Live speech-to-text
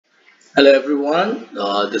Hello everyone,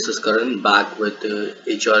 this is Karan back with the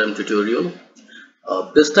HRM tutorial.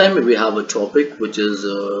 This time we have a topic which is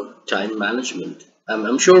time management.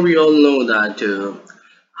 I'm sure we all know that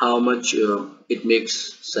how much it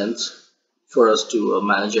makes sense for us to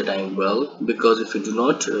manage our time well, because if we do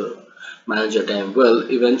not manage our time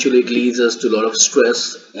well, eventually it leads us to a lot of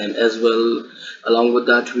stress, and as well along with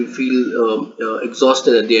that we feel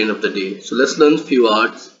exhausted at the end of the day. So let's learn few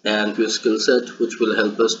arts and few skill set which will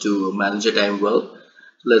help us to manage our time well.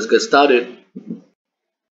 So let's get started.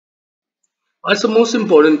 What's the most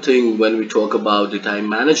important thing when we talk about the time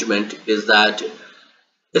management is that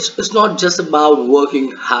it's not just about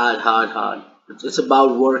working hard. It's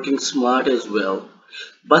about working smart as well.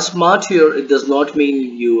 By smart here, it does not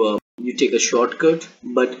mean you take a shortcut,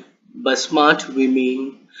 but by smart we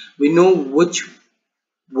mean we know which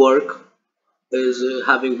work is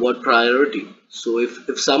having what priority. So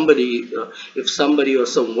if somebody or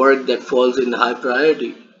some work that falls in high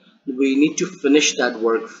priority, we need to finish that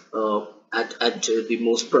work at the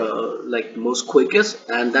most quickest,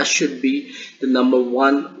 and that should be the number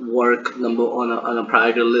one work number on a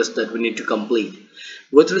priority list that we need to complete.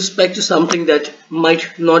 With respect to something that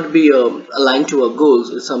might not be aligned to our goals,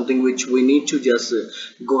 is something which we need to just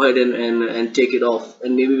go ahead and take it off,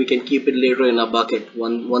 and maybe we can keep it later in our bucket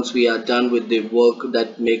once we are done with the work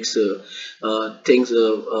that makes things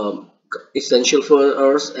essential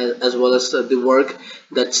for us, as well as the work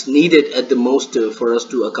that's needed at the most for us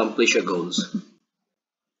to accomplish our goals.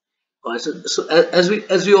 So as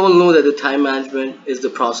we all know that the time management is the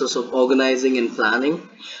process of organizing and planning,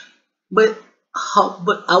 but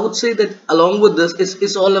but I would say that along with this,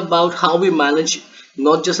 it's all about how we manage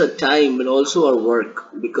not just our time but also our work,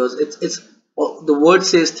 because it's the word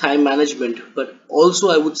says time management, but also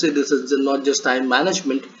I would say this is not just time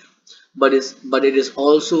management, but it is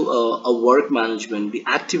also a work management, the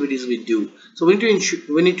activities we do. So we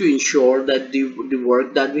need to ensure that the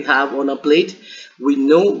work that we have on our plate, we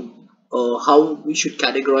know how we should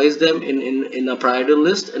categorize them in a priority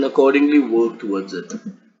list and accordingly work towards it.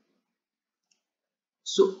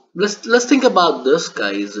 So let's think about this,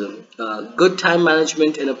 guys. Good time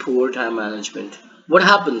management and a poor time management. What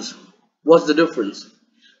happens? What's the difference?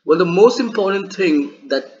 Well, the most important thing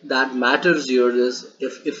that matters here is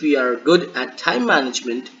if we are good at time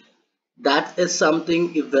management, that is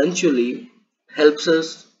something eventually helps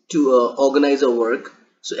us to organize our work.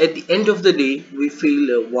 So at the end of the day, we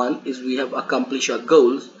feel one is we have accomplished our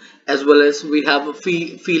goals, as well as we have a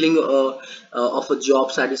feeling of a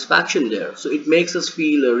job satisfaction there. So it makes us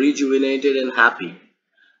feel rejuvenated and happy.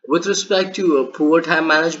 With respect to poor time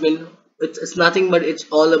management, it's nothing but it's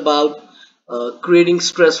all about creating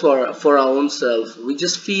stress for our own self. We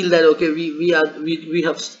just feel that okay, we have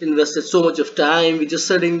invested so much of time, we're just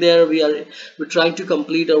sitting there, we're trying to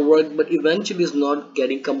complete our work, but eventually it's not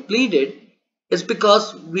getting completed. It's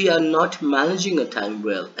because we are not managing our time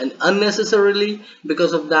well, and unnecessarily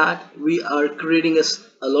because of that we are creating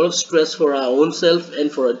a lot of stress for our own self and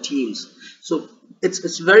for our teams. So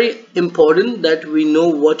it's very important that we know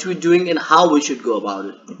what we're doing and how we should go about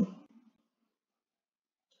it.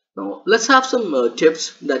 Now, let's have some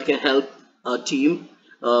tips that can help our team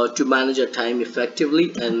to manage our time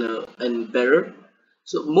effectively and better.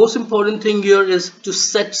 So, most important thing here is to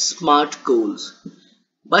set smart goals.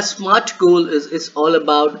 By smart goal is it's all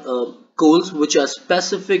about goals which are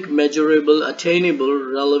specific, measurable, attainable,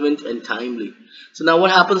 relevant, and timely. So now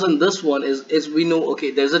what happens on this one is we know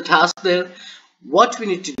okay, there's a task there, what we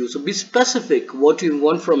need to do. So be specific what we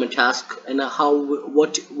want from a task, and how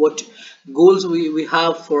what goals we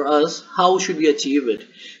have for us, how should we achieve it.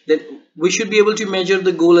 Then we should be able to measure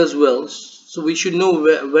the goal as well. So we should know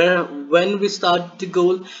where when we start the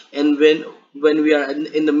goal, and when we are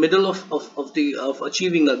in the middle of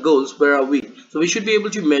achieving our goals, where are we. So we should be able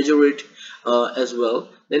to measure it as well.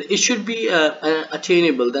 Then it should be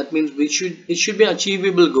attainable. That means it should be an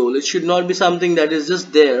achievable goal. It should not be something that is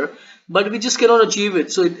just there but we just cannot achieve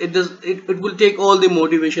it. So it will take all the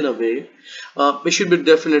motivation away. It should be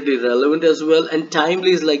definitely relevant as well, and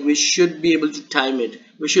timely is like we should be able to time it.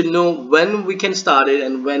 We should know when we can start it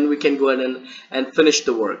and when we can go ahead and finish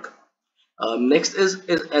the work. Next is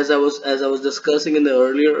as I was discussing in the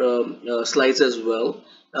earlier slides as well.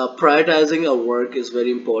 Prioritizing our work is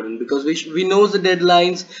very important, because we know the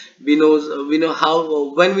deadlines, we know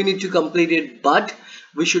how when we need to complete it, but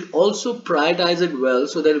we should also prioritize it well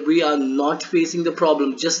so that we are not facing the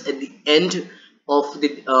problem just at the end of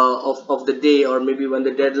the day, or maybe when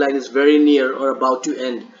the deadline is very near or about to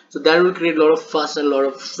end. So that will create a lot of fuss and a lot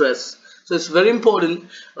of stress. So it's very important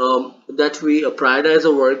that we prioritize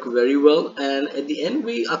our work very well, and at the end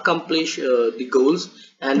we accomplish the goals,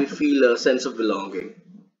 and we feel a sense of belonging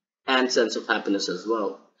and sense of happiness as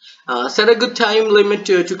well. Set a good time limit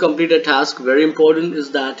to complete a task. Very important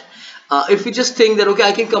is that if we just think that okay,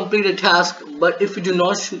 I can complete a task, but if we do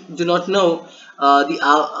not know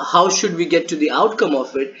how should we get to the outcome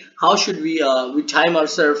of it, how should we time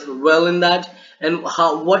ourselves well in that, and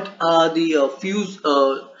how what are the few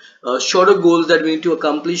shorter goals that we need to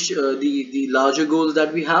accomplish the larger goals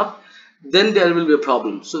that we have, then there will be a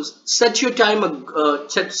problem. So set your time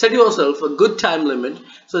set yourself a good time limit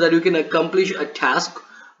so that you can accomplish a task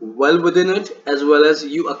well within it, as well as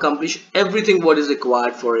you accomplish everything what is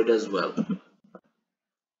required for it as well.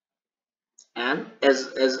 And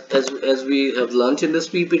as we have learned in this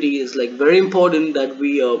PPT, is like very important that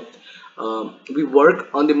we work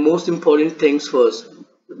on the most important things first,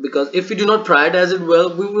 because if we do not prioritize it well,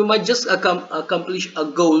 we might just accomplish our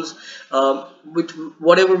goals with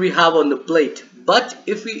whatever we have on the plate. But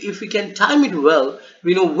if we can time it well,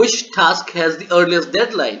 we know which task has the earliest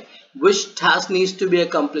deadline, which task needs to be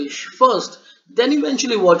accomplished first. Then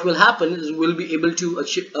eventually what will happen is we'll be able to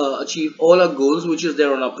achieve all our goals which is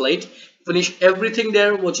there on our plate, finish everything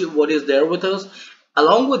there what is there with us.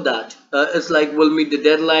 Along with that, it's like we'll meet the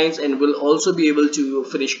deadlines, and we'll also be able to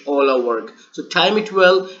finish all our work. So time it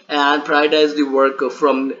well and prioritize the work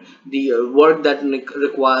from the work that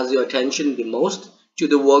requires your attention the most to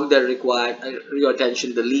the work that require your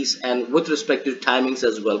attention the least, and with respect to timings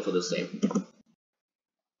as well for the same.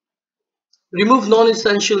 Remove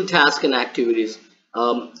non-essential tasks and activities.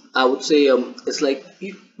 I would say it's like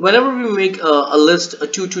whenever we make a list, a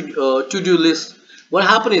to-do list, what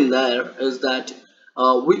happened in there is that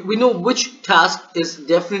we know which task is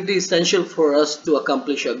definitely essential for us to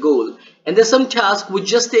accomplish a goal, and there's some task which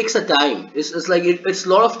just takes a time. It's like it's a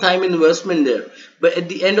lot of time investment there, but at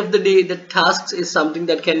the end of the day the tasks is something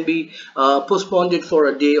that can be postponed it for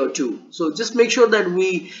a day or two. So just make sure that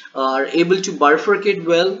we are able to bifurcate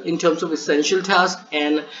well in terms of essential task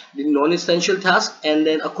and the non-essential task, and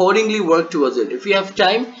then accordingly work towards it. If we have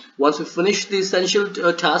time, once we finish the essential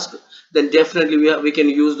task, then definitely we can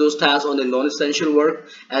use those tasks on the non-essential work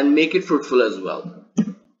and make it fruitful as well.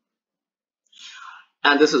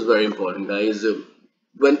 And this is very important, guys.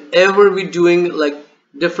 Whenever we're doing like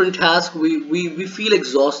different tasks, we feel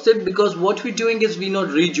exhausted because what we're doing is we're not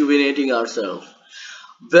rejuvenating ourselves.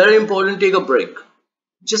 Very important, take a break.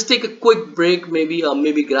 Just take a quick break,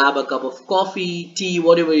 maybe grab a cup of coffee, tea,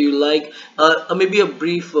 whatever you like, or maybe a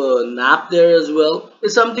brief nap there as well.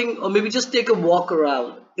 It's something, or maybe just take a walk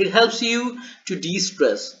around. It helps you to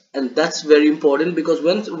de-stress, and that's very important because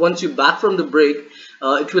once you're back from the break,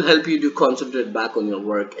 it will help you to concentrate back on your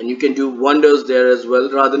work, and you can do wonders there as well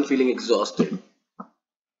rather than feeling exhausted.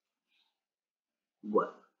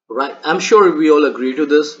 Well, right, I'm sure we all agree to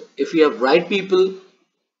this. If we have right people,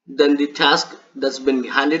 then the task that's been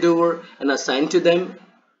handed over and assigned to them,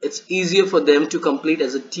 it's easier for them to complete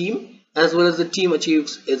as a team, as well as the team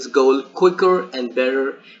achieves its goal quicker and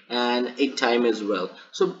better and in time as well.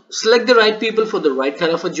 So select the right people for the right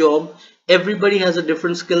kind of a job. Everybody has a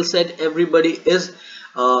different skill set, everybody is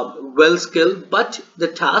well skilled, but the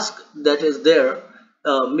task that is there,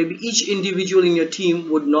 maybe each individual in your team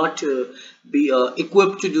would not be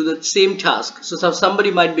equipped to do the same task. So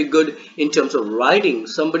somebody might be good in terms of writing,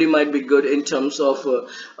 somebody might be good in terms of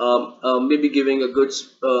maybe giving a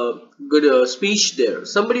good speech there,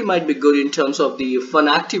 somebody might be good in terms of the fun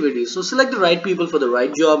activities. So select the right people for the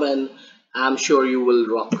right job, and I'm sure you will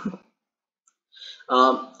rock.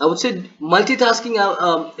 I would say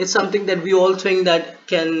multitasking is something that we all think that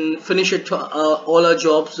can finish all our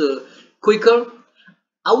jobs quicker.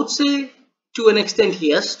 I would say to an extent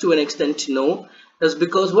yes, to an extent no. Is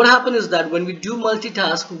because what happens is that when we do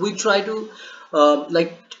multitask, we try to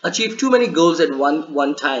like achieve too many goals at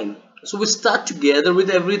one time. So we start together with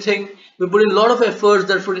everything. We put in a lot of efforts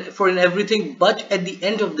that for in everything, but at the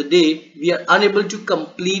end of the day, we are unable to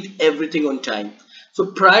complete everything on time. So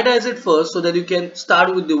prioritize it first so that you can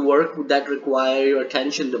start with the work that require your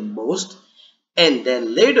attention the most, and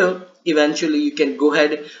then later eventually you can go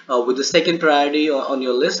ahead with the second priority on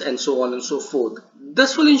your list, and so on and so forth.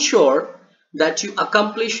 This will ensure that you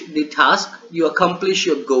accomplish the task, you accomplish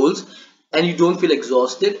your goals, and you don't feel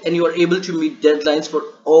exhausted, and you are able to meet deadlines for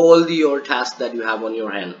all your tasks that you have on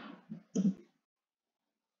your hand.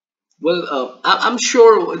 Well, I'm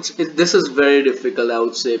sure this is very difficult, I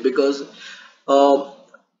would say, because uh,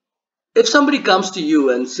 if somebody comes to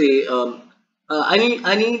you and say I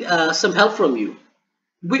need some help from you,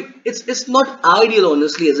 it's not ideal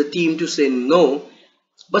honestly as a team to say no,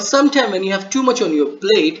 but sometimes when you have too much on your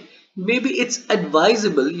plate, maybe it's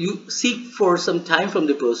advisable you seek for some time from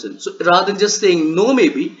the person. So rather than just saying no,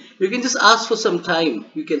 maybe you can just ask for some time.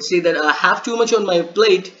 You can say that I have too much on my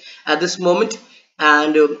plate at this moment,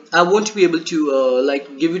 and I won't be able to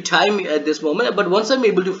like give you time at this moment, but once I'm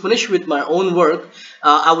able to finish with my own work,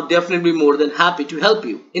 I would definitely be more than happy to help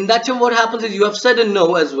you. In that time, what happens is you have said a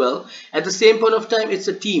no as well. At the same point of time, it's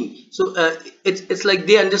a team, so it's like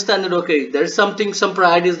they understand that okay, there's something, some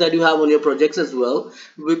priorities that you have on your projects as well,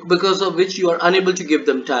 because of which you are unable to give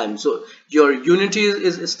them time. So your unity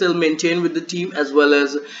is still maintained with the team, as well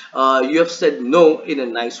as you have said no in a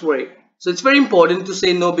nice way. So it's very important to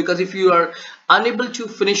say no, because if you are unable to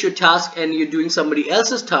finish your task and you're doing somebody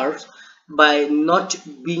else's task, by not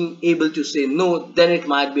being able to say no, then it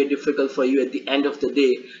might be difficult for you at the end of the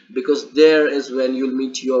day, because there is when you'll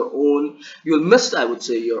meet your own, you'll miss, I would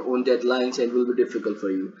say, your own deadlines, and it will be difficult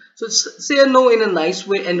for you. So say a no in a nice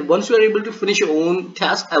way, and once you are able to finish your own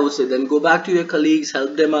task, I would say, then go back to your colleagues,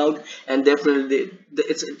 help them out, and definitely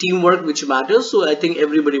it's teamwork which matters. So I think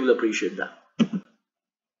everybody will appreciate that.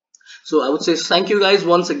 So I would say thank you guys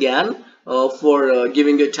once again for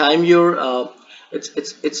giving your time here.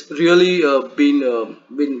 It's really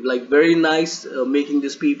been like very nice making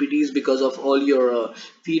these PPTs because of all your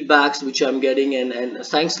feedbacks which I'm getting, and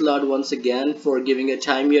thanks a lot once again for giving your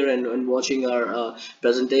time here and watching our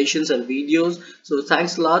presentations and videos. So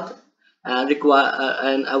thanks a lot.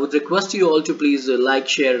 And I would request you all to please like,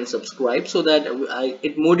 share, and subscribe, so that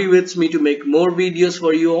it motivates me to make more videos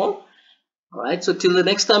for you all. Alright, so till the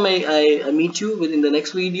next time I meet you within the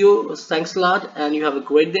next video, thanks a lot and you have a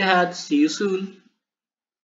great day ahead. See you soon.